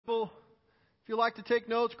you like to take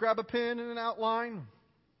notes, grab a pen and an outline.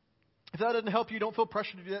 If that doesn't help you, don't feel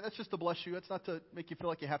pressure to do that. That's just to bless you. That's not to make you feel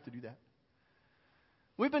like you have to do that.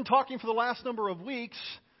 We've been talking for the last number of weeks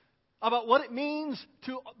about what it means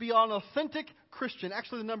to be an authentic Christian.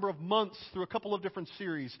 Actually, the number of months through a couple of different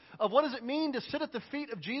series of what does it mean to sit at the feet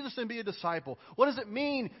of Jesus and be a disciple? What does it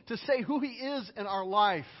mean to say who He is in our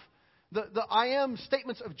life? The I am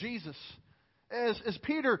statements of Jesus. As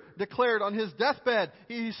Peter declared on his deathbed,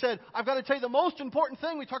 he said, I've got to tell you the most important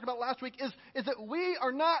thing we talked about last week is that we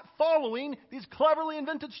are not following these cleverly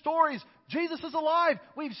invented stories. Jesus is alive.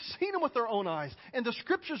 We've seen Him with our own eyes. And the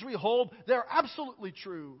Scriptures we hold, they're absolutely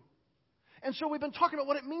true. And so we've been talking about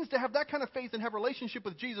what it means to have that kind of faith and have a relationship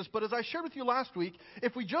with Jesus. But as I shared with you last week,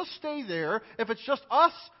 if we just stay there, if it's just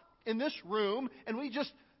us in this room, and we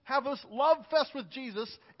just have this love fest with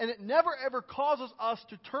Jesus, and it never ever causes us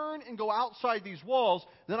to turn and go outside these walls,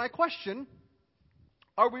 then I question,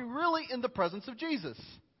 are we really in the presence of Jesus?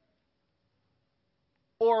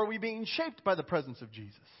 Or are we being shaped by the presence of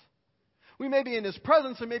Jesus? We may be in His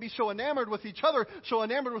presence and maybe so enamored with each other, so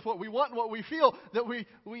enamored with what we want and what we feel, that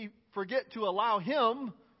we forget to allow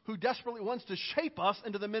Him, who desperately wants to shape us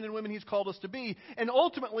into the men and women He's called us to be. And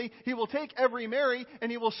ultimately, He will take every Mary and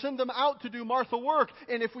He will send them out to do Martha work.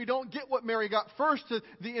 And if we don't get what Mary got first,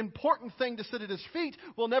 the important thing to sit at His feet,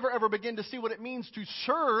 we'll never ever begin to see what it means to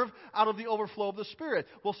serve out of the overflow of the Spirit.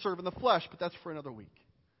 We'll serve in the flesh, but that's for another week.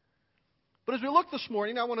 But as we look this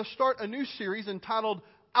morning, I want to start a new series entitled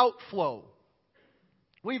Outflow.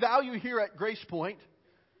 We value here at Grace Point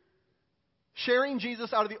sharing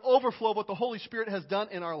Jesus out of the overflow of what the Holy Spirit has done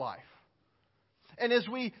in our life. And as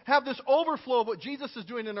we have this overflow of what Jesus is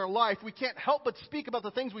doing in our life, we can't help but speak about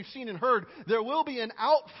the things we've seen and heard. There will be an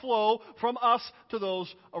outflow from us to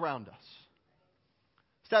those around us.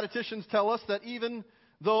 Statisticians tell us that even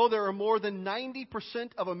though there are more than 90%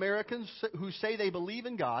 of Americans who say they believe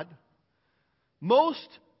in God, most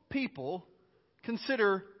people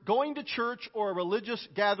consider going to church or a religious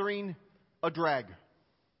gathering a drag.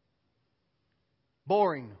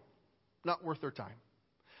 Boring. Not worth their time.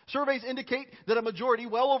 Surveys indicate that a majority,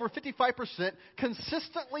 well over 55%,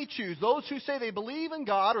 consistently choose, those who say they believe in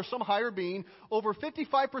God or some higher being, over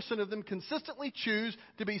 55% of them consistently choose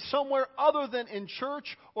to be somewhere other than in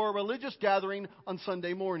church or a religious gathering on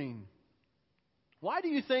Sunday morning. Why do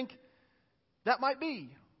you think that might be?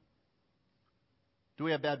 Do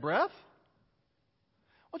we have bad breath?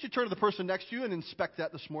 Why don't you turn to the person next to you and inspect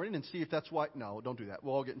that this morning and see if that's why? No, don't do that.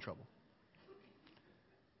 We'll all get in trouble.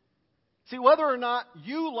 See, whether or not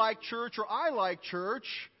you like church or I like church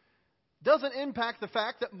doesn't impact the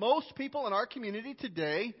fact that most people in our community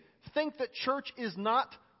today think that church is not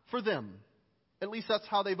for them. At least that's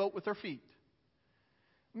how they vote with their feet.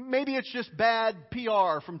 Maybe it's just bad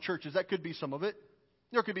PR from churches. That could be some of it.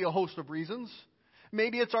 There could be a host of reasons.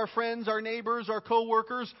 Maybe it's our friends, our neighbors, our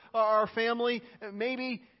coworkers, our family.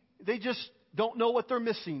 Maybe they just don't know what they're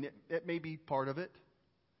missing. It may be part of it.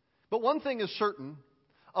 But one thing is certain.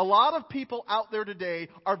 A lot of people out there today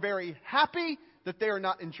are very happy that they are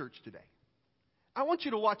not in church today. I want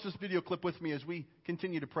you to watch this video clip with me as we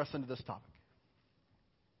continue to press into this topic.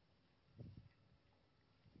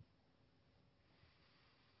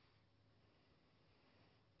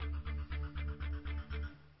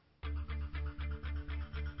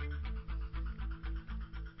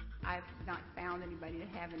 I've not found anybody to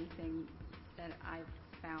have anything that I've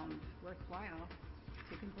found worthwhile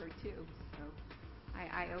to convert to, so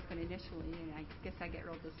I open initially, and I guess I get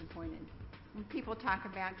real disappointed. When people talk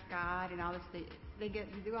about God and all this, they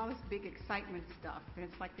do all this big excitement stuff, and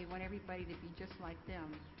it's like they want everybody to be just like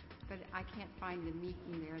them. But I can't find the meat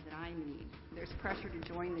in there that I need. There's pressure to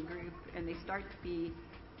join the group, and they start to be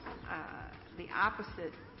the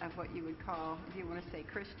opposite of what you would call, if you want to say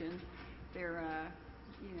Christian. They're,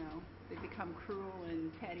 they become cruel and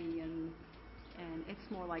petty, and it's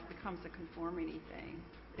more like becomes a conformity thing.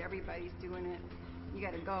 Everybody's doing it. You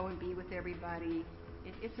got to go and be with everybody.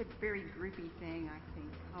 It's a very groupy thing, I think.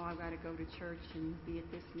 Oh, I've got to go to church and be at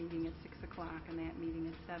this meeting at 6 o'clock and that meeting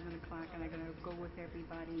at 7 o'clock, and I got to go with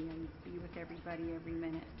everybody and be with everybody every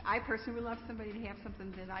minute. I personally would love somebody to have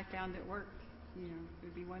something that I found that worked. It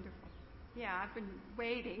would be wonderful. Yeah, I've been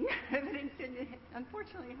waiting, but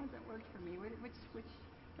unfortunately it hasn't worked for me, which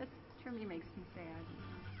that for me makes me sad.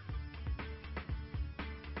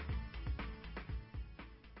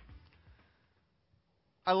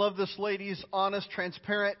 I love this lady's honest,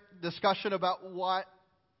 transparent discussion about what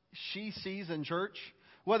she sees in church.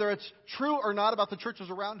 Whether it's true or not about the churches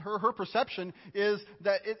around her, her perception is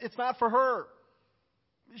that it's not for her.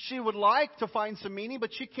 She would like to find some meaning,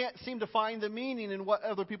 but she can't seem to find the meaning in what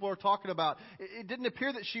other people are talking about. It didn't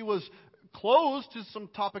appear that she was closed to some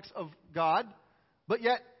topics of God, but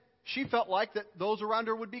yet she felt like that those around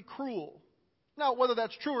her would be cruel. Now, whether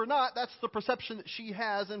that's true or not, that's the perception that she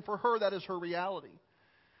has, and for her, that is her reality.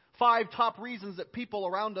 5 top reasons that people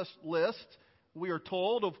around us list, we are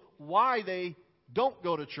told, of why they don't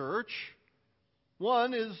go to church.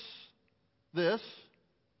 One is this.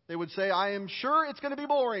 They would say, I am sure it's going to be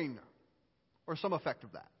boring, or some effect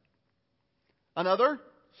of that. Another,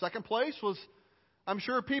 second place, was, I'm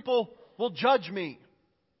sure people will judge me.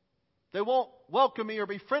 They won't welcome me or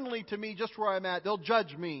be friendly to me just where I'm at. They'll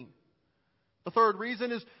judge me. The third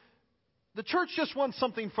reason is, the church just wants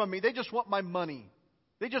something from me. They just want my money.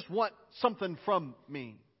 They just want something from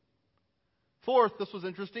me. Fourth, this was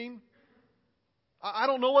interesting. I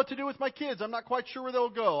don't know what to do with my kids. I'm not quite sure where they'll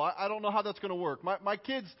go. I don't know how that's going to work. My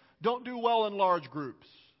kids don't do well in large groups.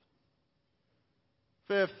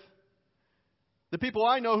 Fifth, the people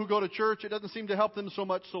I know who go to church, it doesn't seem to help them so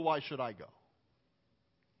much, so why should I go?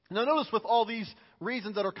 Now notice with all these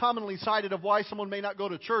reasons that are commonly cited of why someone may not go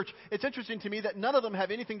to church, it's interesting to me that none of them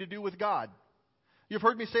have anything to do with God. You've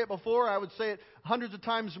heard me say it before. I would say it hundreds of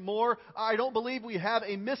times more. I don't believe we have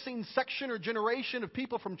a missing section or generation of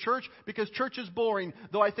people from church because church is boring,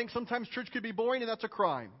 though I think sometimes church could be boring, and that's a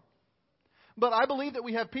crime. But I believe that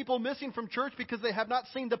we have people missing from church because they have not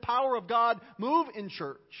seen the power of God move in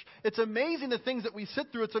church. It's amazing the things that we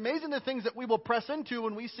sit through. It's amazing the things that we will press into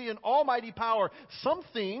when we see an almighty power,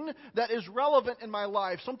 something that is relevant in my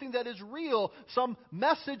life, something that is real, some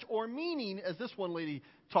message or meaning, as this one lady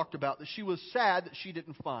talked about, that she was sad that she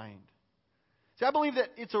didn't find. See, I believe that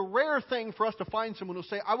it's a rare thing for us to find someone who will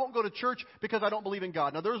say, I won't go to church because I don't believe in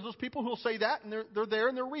God. Now, there's those people who will say that, and they're there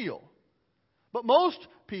and they're real. But most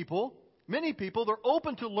people, many people, they're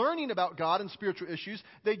open to learning about God and spiritual issues.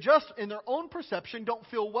 They just, in their own perception, don't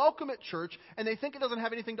feel welcome at church, and they think it doesn't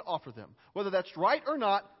have anything to offer them. Whether that's right or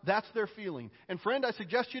not, that's their feeling. And friend, I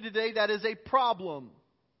suggest to you today that is a problem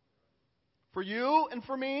for you and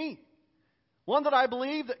for me. One that I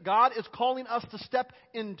believe that God is calling us to step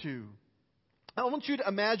into. I want you to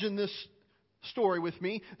imagine this story with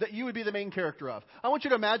me that you would be the main character of. I want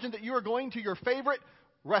you to imagine that you are going to your favorite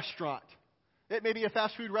restaurant. It may be a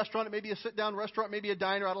fast food restaurant. It may be a sit-down restaurant. Maybe a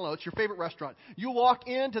diner. I don't know. It's your favorite restaurant. You walk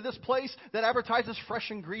into this place that advertises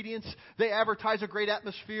fresh ingredients. They advertise a great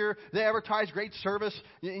atmosphere. They advertise great service.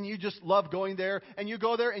 And you just love going there. And you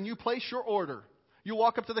go there and you place your order. You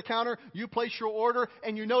walk up to the counter. You place your order.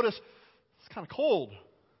 And you notice it's kind of cold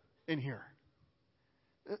in here.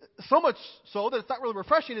 So much so that it's not really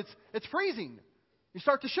refreshing. It's freezing. You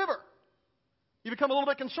start to shiver. You become a little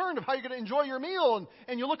bit concerned of how you're going to enjoy your meal.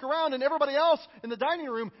 And you look around and everybody else in the dining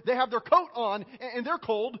room, they have their coat on and they're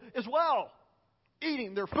cold as well.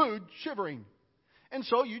 Eating their food, shivering. And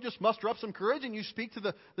so you just muster up some courage and you speak to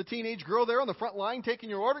the teenage girl there on the front line taking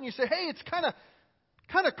your order. And you say, hey, it's kind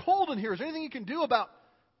of cold in here. Is there anything you can do about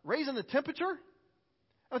raising the temperature?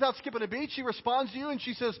 And without skipping a beat, she responds to you and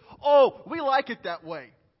she says, oh, we like it that way.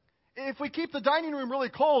 If we keep the dining room really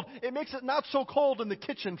cold, it makes it not so cold in the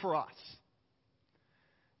kitchen for us.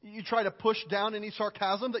 You try to push down any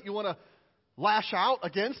sarcasm that you want to lash out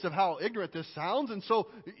against of how ignorant this sounds. And so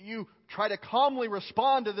you try to calmly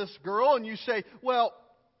respond to this girl and you say, well,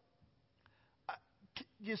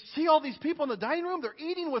 you see all these people in the dining room? They're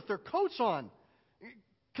eating with their coats on.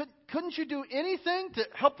 Couldn't you do anything to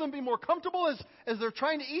help them be more comfortable as they're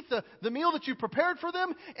trying to eat the meal that you prepared for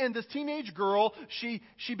them? And this teenage girl, she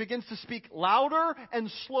begins to speak louder and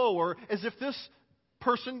slower as if this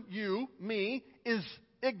person, you, me, is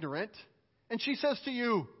ignorant. And she says to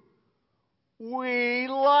you, we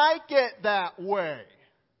like it that way.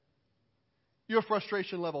 Your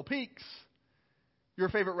frustration level peaks. Your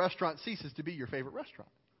favorite restaurant ceases to be your favorite restaurant.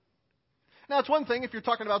 Now, it's one thing if you're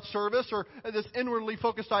talking about service or this inwardly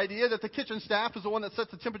focused idea that the kitchen staff is the one that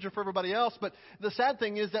sets the temperature for everybody else. But the sad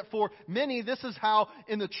thing is that for many, this is how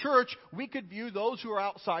in the church we could view those who are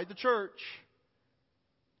outside the church.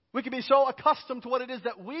 We can be so accustomed to what it is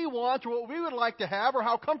that we want or what we would like to have or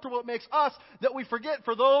how comfortable it makes us that we forget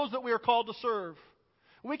for those that we are called to serve.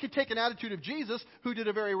 We could take an attitude of Jesus, who did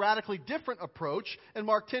a very radically different approach. In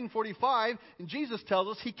Mark 10:45, Jesus tells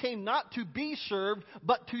us he came not to be served,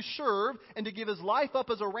 but to serve and to give his life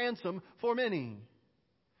up as a ransom for many.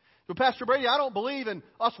 So, Pastor Brady, I don't believe in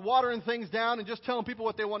us watering things down and just telling people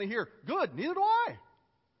what they want to hear. Good, neither do I.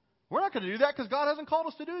 We're not going to do that because God hasn't called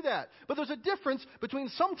us to do that. But there's a difference between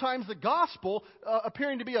sometimes the gospel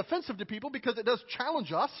appearing to be offensive to people because it does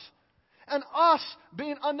challenge us, and us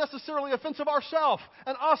being unnecessarily offensive ourselves,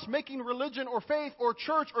 and us making religion or faith or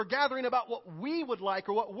church or gathering about what we would like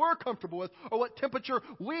or what we're comfortable with or what temperature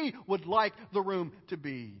we would like the room to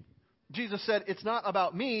be. Jesus said, it's not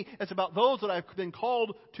about me, it's about those that I've been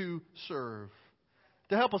called to serve.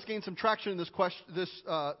 To help us gain some traction in this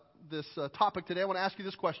topic today, I want to ask you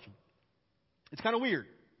this question. It's kind of weird,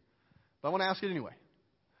 but I want to ask it anyway.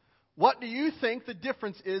 What do you think the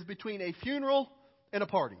difference is between a funeral and a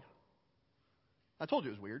party? I told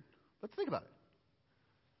you it was weird. Let's think about it.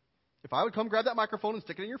 If I would come grab that microphone and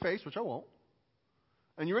stick it in your face, which I won't,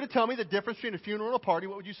 and you were to tell me the difference between a funeral and a party,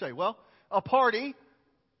 what would you say? Well, a party,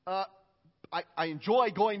 I enjoy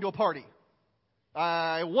going to a party.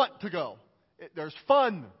 I want to go. There's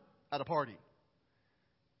fun at a party.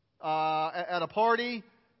 At a party,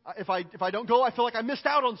 if I don't go, I feel like I missed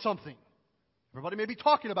out on something. Everybody may be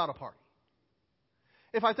talking about a party.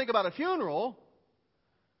 If I think about a funeral,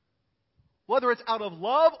 whether it's out of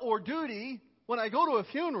love or duty, when I go to a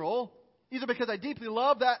funeral, either because I deeply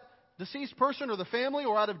love that deceased person or the family,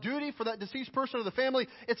 or out of duty for that deceased person or the family,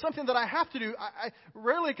 it's something that I have to do. I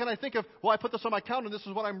rarely can I think of, well, I put this on my calendar and this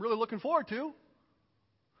is what I'm really looking forward to.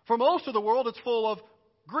 For most of the world, it's full of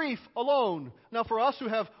grief alone. Now, for us who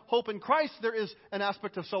have hope in Christ, there is an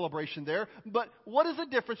aspect of celebration there. But what is the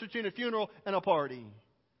difference between a funeral and a party?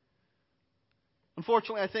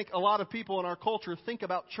 Unfortunately, I think a lot of people in our culture think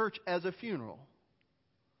about church as a funeral.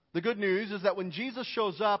 The good news is that when Jesus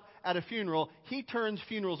shows up at a funeral, He turns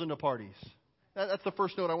funerals into parties. That's the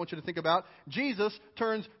first note I want you to think about. Jesus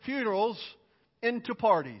turns funerals into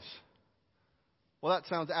parties. Well, that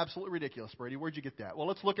sounds absolutely ridiculous, Brady. Where'd you get that? Well,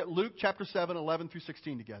 let's look at Luke chapter 7, 11 through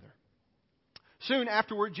 16 together. Soon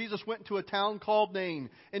afterward, Jesus went to a town called Nain,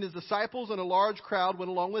 and His disciples and a large crowd went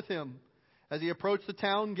along with Him. As He approached the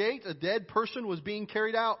town gate, a dead person was being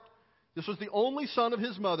carried out. This was the only son of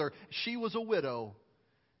his mother. She was a widow,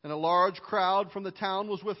 and a large crowd from the town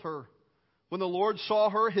was with her. When the Lord saw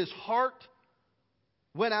her, His heart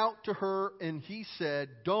went out to her, and He said,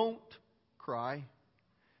 "Don't cry."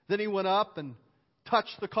 Then He went up and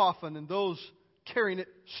touched the coffin, and those carrying it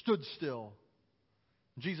stood still.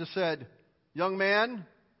 Jesus said, "Young man,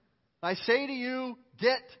 I say to you,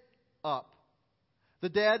 get up." The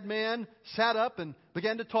dead man sat up and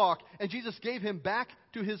began to talk, and Jesus gave him back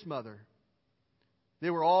to his mother. They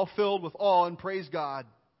were all filled with awe and praised God.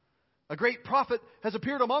 "A great prophet has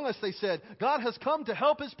appeared among us," they said. "God has come to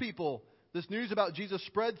help His people." This news about Jesus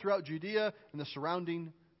spread throughout Judea and the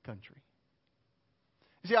surrounding country.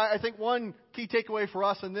 You see, I think one key takeaway for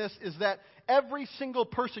us in this is that every single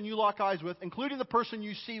person you lock eyes with, including the person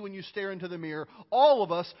you see when you stare into the mirror, all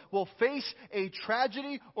of us will face a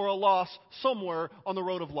tragedy or a loss somewhere on the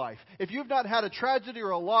road of life. If you've not had a tragedy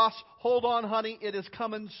or a loss, hold on, honey, it is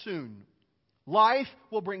coming soon. Life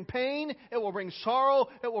will bring pain, it will bring sorrow,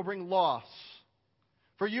 it will bring loss.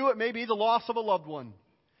 For you, it may be the loss of a loved one.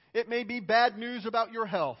 It may be bad news about your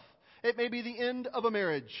health. It may be the end of a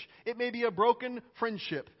marriage. It may be a broken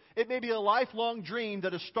friendship. It may be a lifelong dream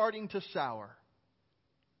that is starting to sour.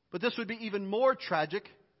 But this would be even more tragic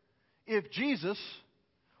if Jesus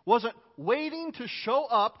wasn't waiting to show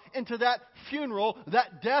up into that funeral,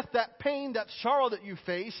 that death, that pain, that sorrow that you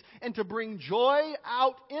face, and to bring joy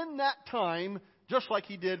out in that time, just like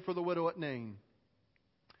He did for the widow at Nain.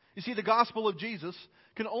 You see, the gospel of Jesus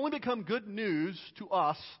can only become good news to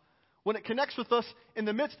us when it connects with us in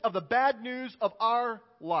the midst of the bad news of our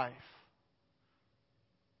life.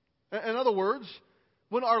 In other words,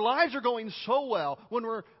 when our lives are going so well, when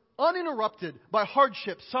we're uninterrupted by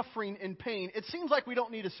hardship, suffering, and pain, it seems like we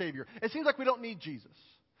don't need a Savior. It seems like we don't need Jesus.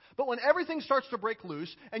 But when everything starts to break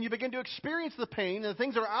loose and you begin to experience the pain and the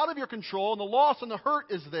things that are out of your control and the loss and the hurt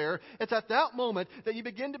is there, it's at that moment that you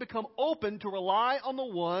begin to become open to rely on the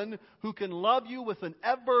one who can love you with an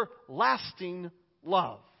everlasting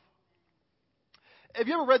love. Have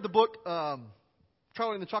you ever read the book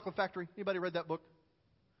Charlie and the Chocolate Factory? Anybody read that book?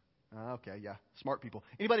 Okay, yeah, smart people.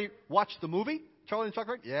 Anybody watch the movie Charlie and the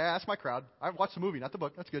Chocolate Factory? Yeah, that's my crowd. I've watched the movie, not the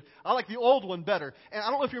book. That's good. I like the old one better. And I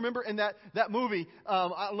don't know if you remember in that movie, I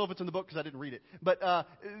don't know if it's in the book because I didn't read it, but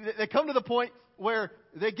they come to the point where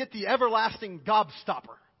they get the everlasting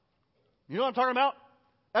gobstopper. You know what I'm talking about?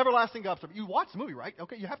 Everlasting gobstopper. You watched the movie, right?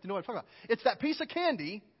 Okay, you have to know what I'm talking about. It's that piece of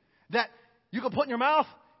candy that you can put in your mouth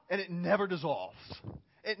and it never dissolves.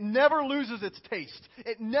 It never loses its taste.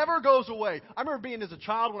 It never goes away. I remember being as a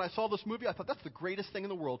child when I saw this movie, I thought that's the greatest thing in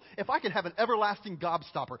the world. If I could have an everlasting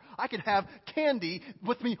gobstopper, I could have candy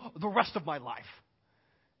with me the rest of my life.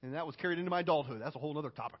 And that was carried into my adulthood. That's a whole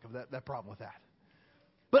other topic of that problem with that.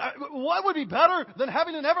 But what would be better than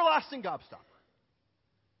having an everlasting gobstopper?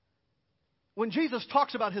 When Jesus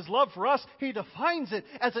talks about His love for us, He defines it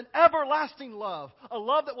as an everlasting love. A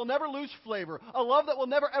love that will never lose flavor. A love that will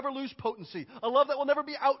never ever lose potency. A love that will never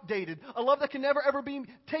be outdated. A love that can never ever be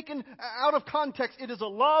taken out of context. It is a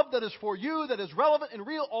love that is for you, that is relevant and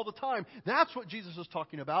real all the time. That's what Jesus is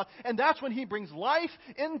talking about. And that's when He brings life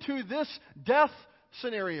into this death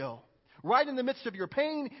scenario. Right in the midst of your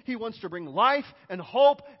pain, He wants to bring life and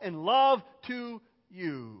hope and love to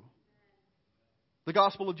you. The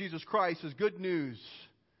gospel of Jesus Christ is good news.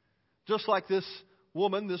 Just like this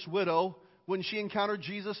woman, this widow, when she encountered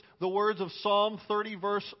Jesus, the words of Psalm 30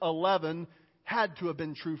 verse 11 had to have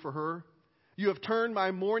been true for her. You have turned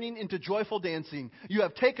my mourning into joyful dancing. You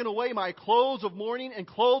have taken away my clothes of mourning and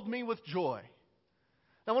clothed me with joy.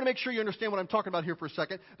 Now I want to make sure you understand what I'm talking about here for a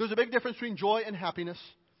second. There's a big difference between joy and happiness.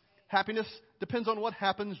 Happiness depends on what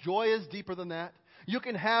happens. Joy is deeper than that. You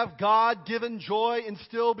can have God-given joy and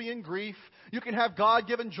still be in grief. You can have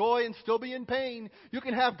God-given joy and still be in pain. You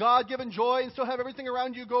can have God-given joy and still have everything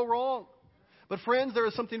around you go wrong. But friends, there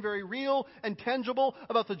is something very real and tangible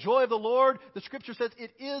about the joy of the Lord. The Scripture says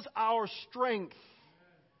it is our strength.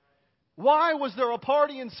 Why was there a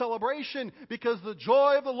party and celebration? Because the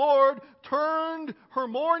joy of the Lord turned her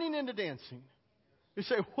mourning into dancing. You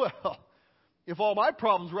say, well, if all my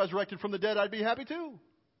problems resurrected from the dead, I'd be happy too.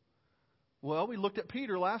 Well, we looked at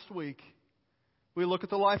Peter last week. We look at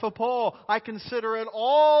the life of Paul. I consider it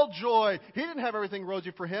all joy. He didn't have everything rosy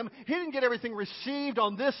for him. He didn't get everything received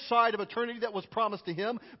on this side of eternity that was promised to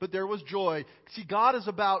him, but there was joy. See, God is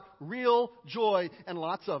about real joy and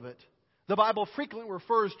lots of it. The Bible frequently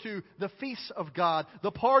refers to the feasts of God,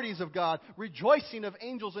 the parties of God, rejoicing of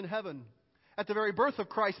angels in heaven. At the very birth of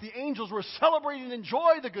Christ, the angels were celebrating and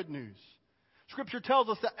enjoy the good news. Scripture tells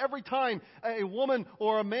us that every time a woman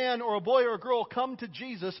or a man or a boy or a girl come to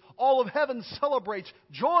Jesus, all of heaven celebrates.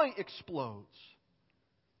 Joy explodes.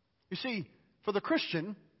 You see, for the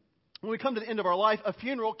Christian, when we come to the end of our life, a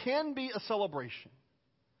funeral can be a celebration.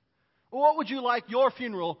 What would you like your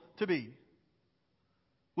funeral to be?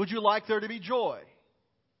 Would you like there to be joy?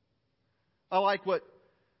 I like what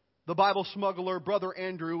the Bible smuggler, Brother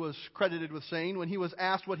Andrew, was credited with saying. When he was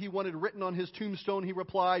asked what he wanted written on his tombstone, he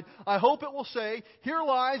replied, I hope it will say, here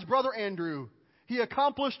lies Brother Andrew. He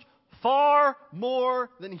accomplished far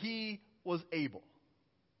more than he was able.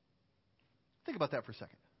 Think about that for a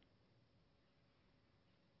second.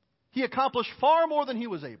 He accomplished far more than he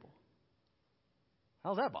was able.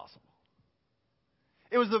 How's that possible?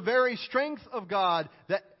 It was the very strength of God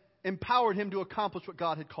that empowered him to accomplish what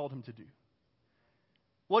God had called him to do.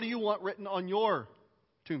 What do you want written on your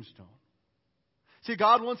tombstone? See,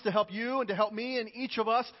 God wants to help you and to help me and each of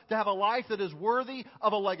us to have a life that is worthy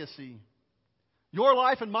of a legacy. Your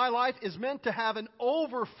life and my life is meant to have an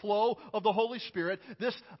overflow of the Holy Spirit,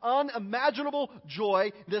 this unimaginable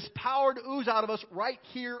joy, this power to ooze out of us right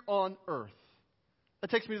here on earth.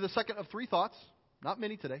 That takes me to the second of three thoughts. Not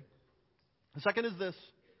many today. The second is this.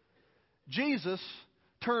 Jesus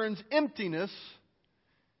turns emptiness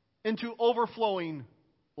into overflowing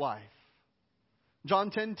life. John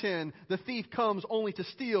 10:10, the thief comes only to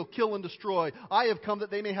steal, kill, and destroy. I have come that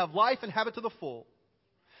they may have life and have it to the full.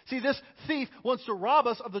 See, this thief wants to rob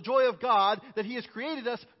us of the joy of God that He has created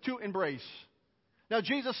us to embrace. Now,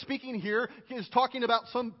 Jesus speaking here is talking about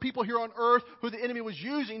some people here on earth who the enemy was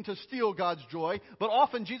using to steal God's joy. But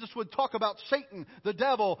often Jesus would talk about Satan, the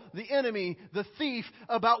devil, the enemy, the thief,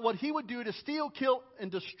 about what he would do to steal, kill, and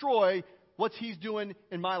destroy what he's doing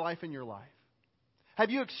in my life and your life. Have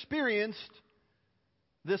you experienced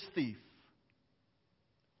this thief?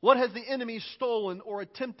 What has the enemy stolen or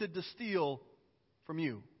attempted to steal from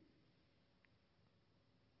you?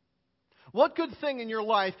 What good thing in your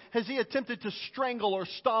life has he attempted to strangle or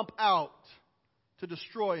stomp out to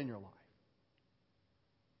destroy in your life?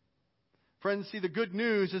 Friends, see, the good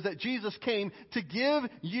news is that Jesus came to give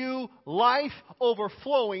you life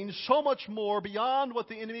overflowing so much more beyond what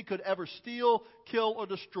the enemy could ever steal, kill, or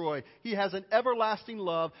destroy. He has an everlasting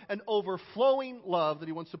love, an overflowing love that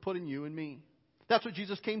He wants to put in you and me. That's what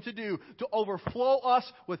Jesus came to do, to overflow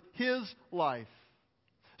us with His life.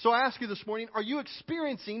 So I ask you this morning, are you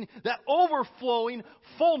experiencing that overflowing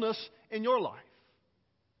fullness in your life?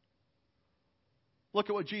 Look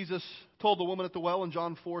at what Jesus told the woman at the well in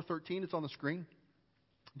John 4:13. It's on the screen.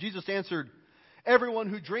 Jesus answered, everyone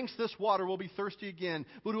who drinks this water will be thirsty again,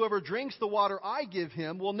 but whoever drinks the water I give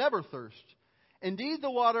him will never thirst. Indeed, the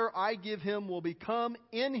water I give him will become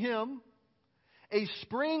in him a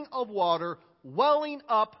spring of water welling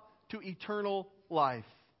up to eternal life.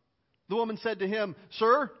 The woman said to him,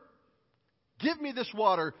 Sir, give me this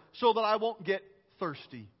water so that I won't get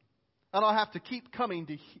thirsty. And I'll have to keep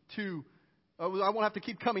coming to I won't have to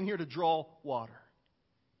keep coming here to draw water.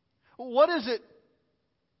 What is it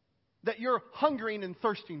that you're hungering and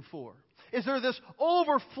thirsting for? Is there this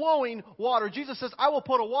overflowing water? Jesus says, I will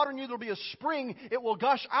put a water in you. There will be a spring. It will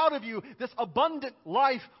gush out of you. This abundant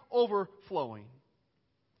life overflowing.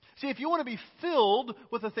 See, if you want to be filled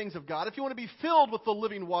with the things of God, if you want to be filled with the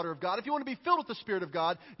living water of God, if you want to be filled with the Spirit of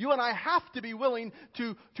God, you and I have to be willing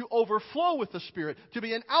to overflow with the Spirit, to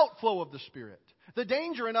be an outflow of the Spirit. The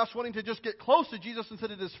danger in us wanting to just get close to Jesus and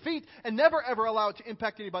sit at His feet and never ever allow it to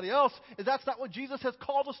impact anybody else is that's not what Jesus has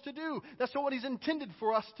called us to do. That's not what He's intended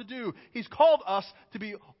for us to do. He's called us to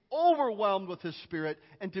be overwhelmed with His Spirit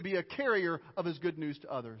and to be a carrier of His good news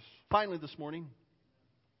to others. Finally this morning,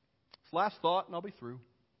 last thought and I'll be through.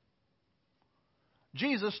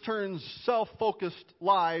 Jesus turns self-focused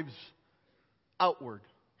lives outward.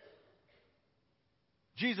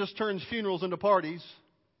 Jesus turns funerals into parties.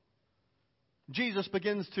 Jesus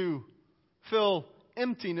begins to fill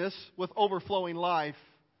emptiness with overflowing life.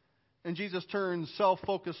 And Jesus turns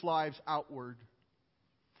self-focused lives outward.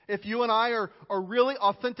 If you and I are really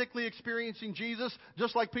authentically experiencing Jesus,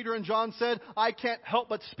 just like Peter and John said, I can't help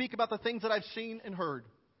but speak about the things that I've seen and heard.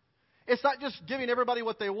 It's not just giving everybody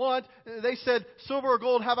what they want. They said, silver or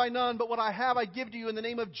gold have I none, but what I have I give to you in the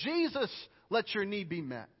name of Jesus. Let your need be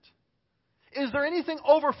met. Is there anything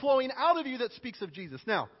overflowing out of you that speaks of Jesus?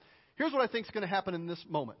 Now, here's what I think is going to happen in this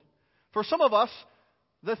moment. For some of us,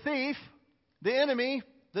 the thief, the enemy,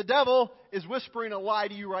 the devil is whispering a lie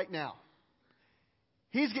to you right now.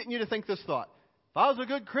 He's getting you to think this thought. If I was a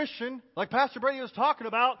good Christian, like Pastor Brady was talking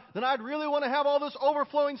about, then I'd really want to have all this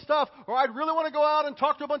overflowing stuff, or I'd really want to go out and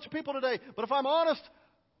talk to a bunch of people today. But if I'm honest,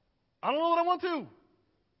 I don't know what I want to.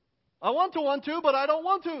 I want to, but I don't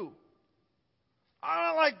want to. I'm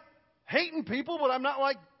not like hating people, but I'm not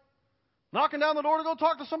like knocking down the door to go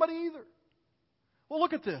talk to somebody either. Well,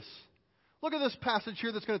 look at this. Look at this passage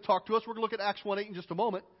here that's going to talk to us. We're going to look at Acts 1:8 in just a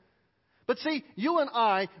moment. But see, you and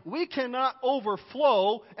I, we cannot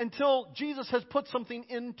overflow until Jesus has put something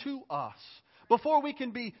into us. Before we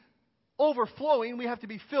can be overflowing, we have to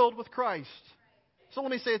be filled with Christ. So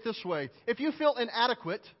let me say it this way. If you feel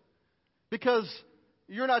inadequate because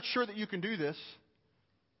you're not sure that you can do this,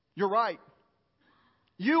 you're right.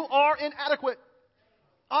 You are inadequate.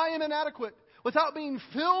 I am inadequate. Without being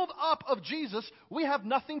filled up of Jesus, we have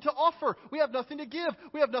nothing to offer. We have nothing to give.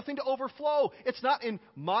 We have nothing to overflow. It's not in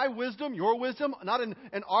my wisdom, your wisdom, not in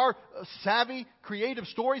our savvy, creative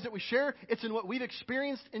stories that we share. It's in what we've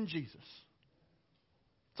experienced in Jesus.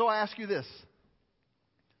 So I ask you this.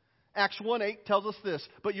 Acts 1:8 tells us this.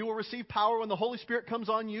 But you will receive power when the Holy Spirit comes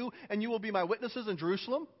on you, and you will be my witnesses in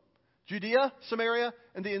Jerusalem, Judea, Samaria,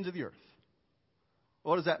 and the ends of the earth.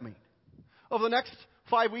 What does that mean? Over the next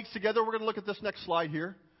 5 weeks together, we're going to look at this next slide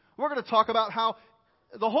here. We're going to talk about how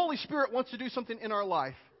the Holy Spirit wants to do something in our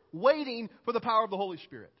life, waiting for the power of the Holy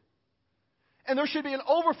Spirit. And there should be an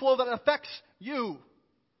overflow that affects you.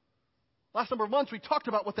 Last number of months, we talked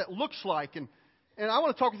about what that looks like, and I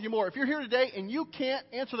want to talk with you more. If you're here today and you can't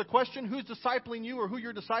answer the question, who's discipling you or who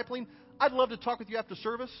you're discipling, I'd love to talk with you after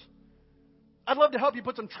service. I'd love to help you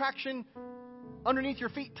put some traction underneath your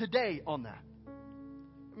feet today on that.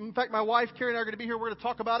 In fact, my wife, Carrie, and I are going to be here. We're going to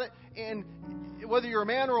talk about it. And whether you're a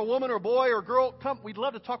man or a woman or a boy or a girl, come. We'd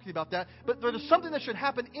love to talk to you about that. But there's something that should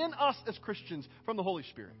happen in us as Christians from the Holy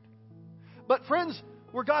Spirit. But friends,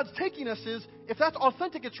 where God's taking us is, if that's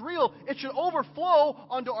authentic, it's real, it should overflow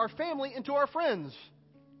onto our family and to our friends.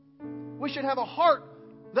 We should have a heart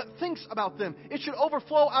that thinks about them. It should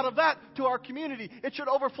overflow out of that to our community. It should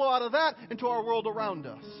overflow out of that into our world around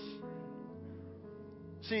us.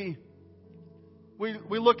 See,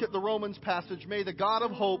 we look at the Romans passage. May the God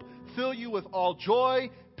of hope fill you with all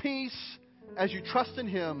joy, peace, as you trust in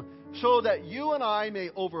Him, so that you and I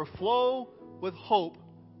may overflow with hope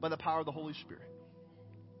by the power of the Holy Spirit.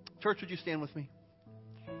 Church, would you stand with me?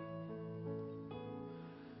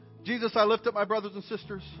 Jesus, I lift up my brothers and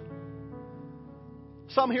sisters.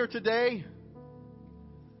 Some here today,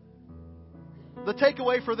 the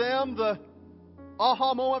takeaway for them, the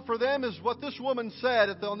aha moment for them is what this woman said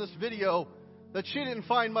on this video, that she didn't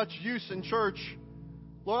find much use in church.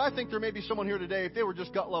 Lord, I think there may be someone here today, if they were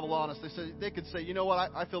just gut level honest, they could say, you know what,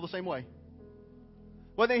 I feel the same way.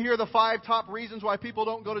 When they hear the 5 top reasons why people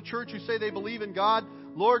don't go to church who say they believe in God,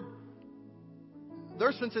 Lord,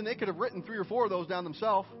 they're sensing they could have written 3 or 4 of those down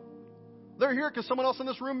themselves. They're here because someone else in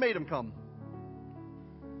this room made them come.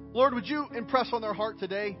 Lord, would you impress on their heart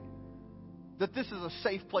today that this is a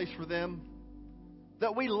safe place for them?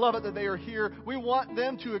 That we love it that they are here. We want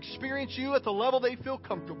them to experience you at the level they feel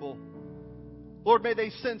comfortable. Lord, may they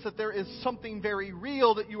sense that there is something very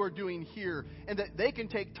real that you are doing here, and that they can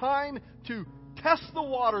take time to test the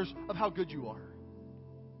waters of how good you are.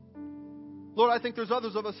 Lord, I think there's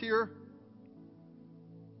others of us here.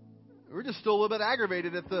 We're just still a little bit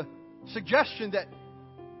aggravated at the suggestion that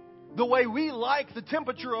the way we like the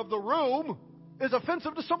temperature of the room is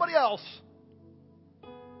offensive to somebody else.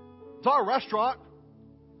 It's our restaurant.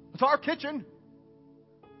 It's our kitchen.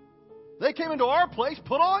 They came into our place.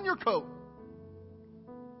 Put on your coat.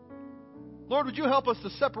 Lord, would you help us to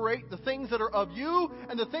separate the things that are of you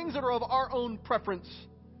and the things that are of our own preference?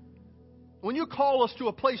 When you call us to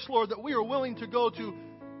a place, Lord, that we are willing to go to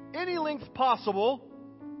any length possible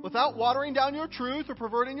without watering down your truth or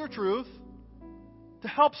perverting your truth, to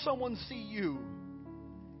help someone see you,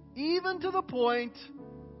 even to the point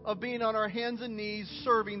of being on our hands and knees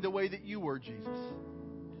serving the way that you were, Jesus.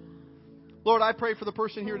 Lord, I pray for the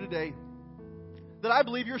person here today that I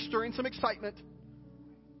believe you're stirring some excitement.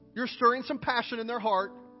 You're stirring some passion in their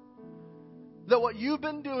heart. That what you've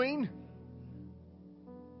been doing,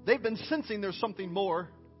 they've been sensing there's something more.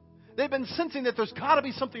 They've been sensing that there's got to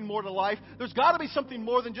be something more to life. There's got to be something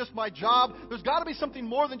more than just my job. There's got to be something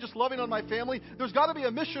more than just loving on my family. There's got to be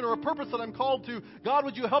a mission or a purpose that I'm called to. God,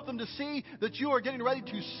 would you help them to see that you are getting ready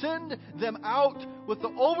to send them out with the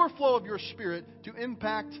overflow of your Spirit to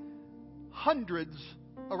impact hundreds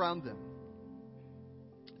around them.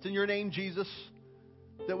 It's in your name, Jesus,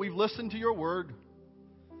 that we've listened to your word.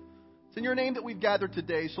 It's in your name that we've gathered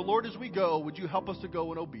today. So, Lord, as we go, would you help us to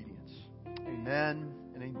go in obedience? Amen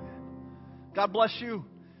and amen. God bless you.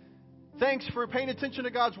 Thanks for paying attention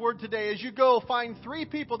to God's word today. As you go, find 3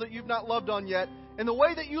 people that you've not loved on yet. And the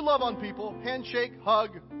way that you love on people, handshake, hug,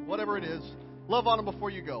 whatever it is, love on them before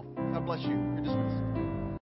you go. God bless you. You're dismissed.